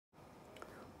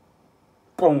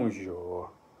Bonjour.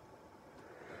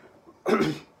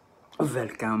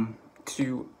 Welcome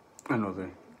to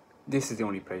another. This is the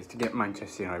only place to get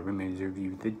Manchester United Women's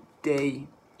review the day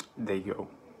they go.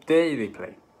 Day they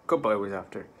play. A couple hours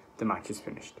after the match is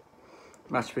finished.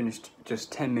 Match finished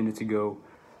just 10 minutes ago.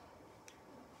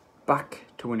 Back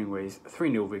to winning ways.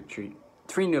 3-0 victory.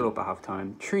 3-0 up at half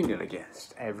time. 3-0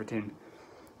 against Everton.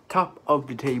 Top of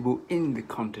the table in the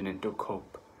Continental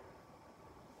Cup.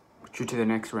 Through to the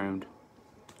next round.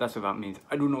 That's what that means.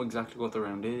 I don't know exactly what the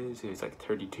round is. It's like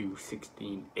 32,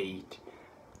 16, 8.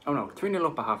 Oh no, 3-0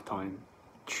 up at half time.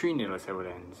 3-0 is how it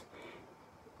ends.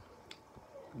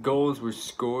 Goals were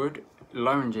scored.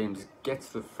 Lauren James gets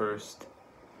the first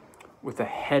with a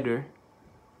header.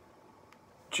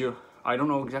 I don't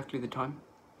know exactly the time,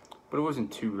 but it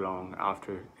wasn't too long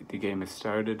after the game has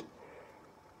started.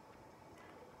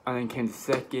 And then came the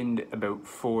second about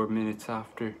 4 minutes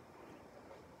after,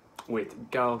 with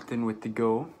Galton with the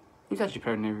goal. He's actually a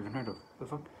player I've never even heard of. The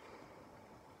fuck?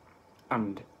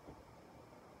 And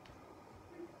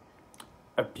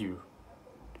a view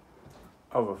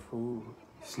of a fool.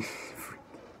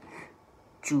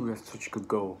 Drew, that's such a good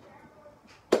goal.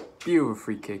 Beautiful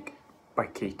free kick by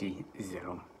Katie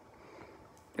Zellum.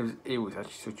 It was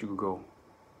actually such a good goal.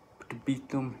 But to beat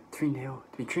them 3-0,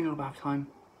 to be 3-0 at half time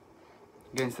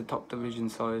against the top division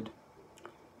side,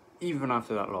 even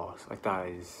after that loss, like that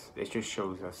is, it just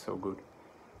shows that's so good.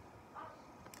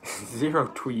 0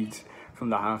 tweets from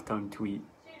the halftime tweet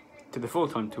to the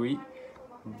full-time tweet,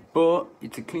 but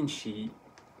it's a clean sheet.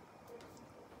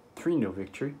 3-0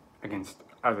 victory against,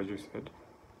 as I just said,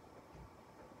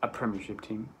 a Premiership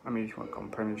team. I mean, if you want to call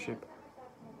them Premiership,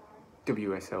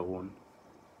 WSL 1,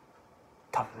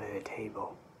 top of the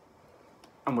table,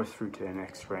 and we're through to the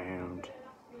next round.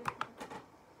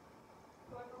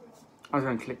 I was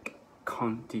going to click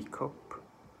Conti Cup,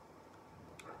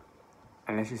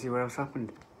 and let's just see what else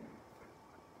happened.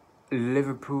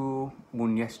 Liverpool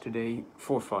won yesterday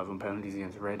 4-5 on penalties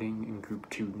against Reading in Group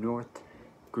 2 North,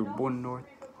 Group 1 North,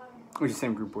 which is the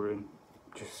same group we're in,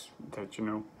 just that you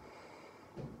know.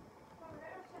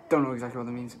 Don't know exactly what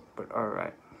that means, but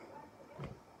alright.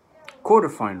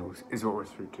 Quarterfinals is what we're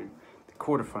through to. The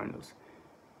quarterfinals.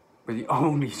 We're the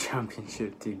only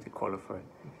championship team to qualify.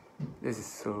 This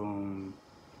is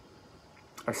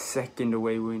our second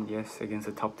away win, yes, against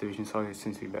the top division side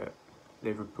since we bet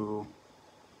Liverpool.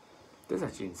 That's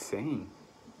actually insane.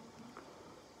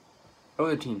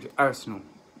 Other teams: Arsenal,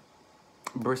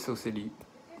 Bristol City,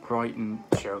 Brighton,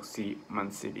 Chelsea, Man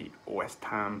City, West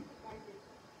Ham,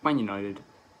 Man United,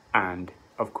 and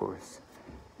of course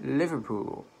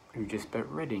Liverpool, who just bet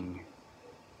Reading.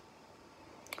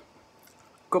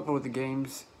 Couple of the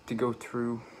games to go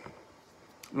through.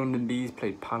 London Bees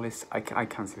played Palace. I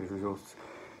can't see the results.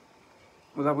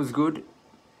 Well, that was good.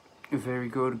 Very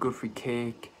good. Good free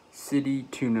kick. City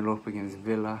 2-0 up against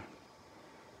Villa.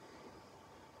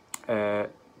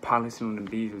 Palace and London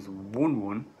Bees was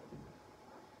 1-1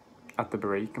 at the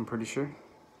break, I'm pretty sure.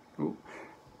 Ooh.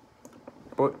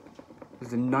 But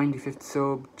there's the 95th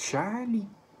sub, Charlie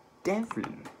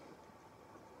Devlin.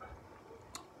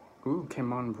 Ooh,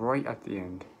 came on right at the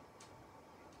end.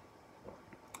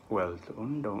 Well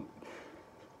done,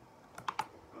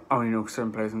 I only know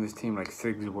certain players on this team like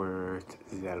Sigsworth,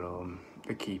 Zellum,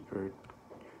 the keeper,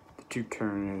 the 2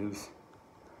 Kernels.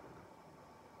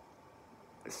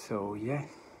 So yeah,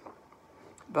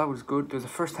 that was good. There was a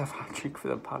first half hat-trick for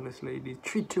the Palace ladies.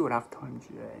 3-2 at half time.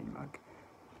 Yeah, like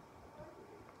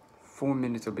 4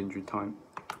 minutes of injury time.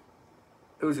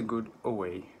 It was a good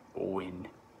away win,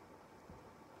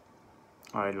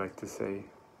 I'd like to say.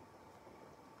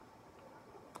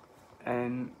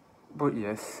 But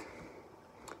yes,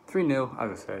 3-0,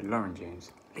 as I said. Lauren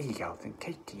James, Lily Galton,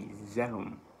 Katie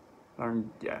Zellum,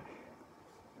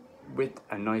 with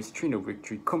a nice 3-0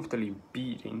 victory, comfortably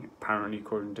beating, apparently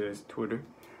according to his Twitter,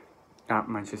 at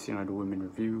Manchester United Women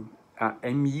Review, at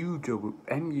MU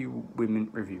Women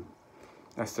Review.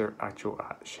 That's their actual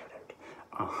shout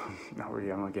out. Not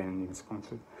really, I'm not getting any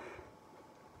sponsored.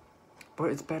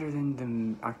 But it's better than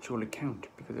the actual account,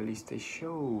 because at least they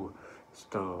show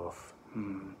stuff.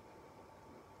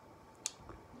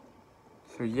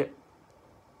 So yeah,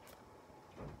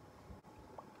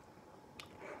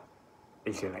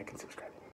 if you like and subscribe.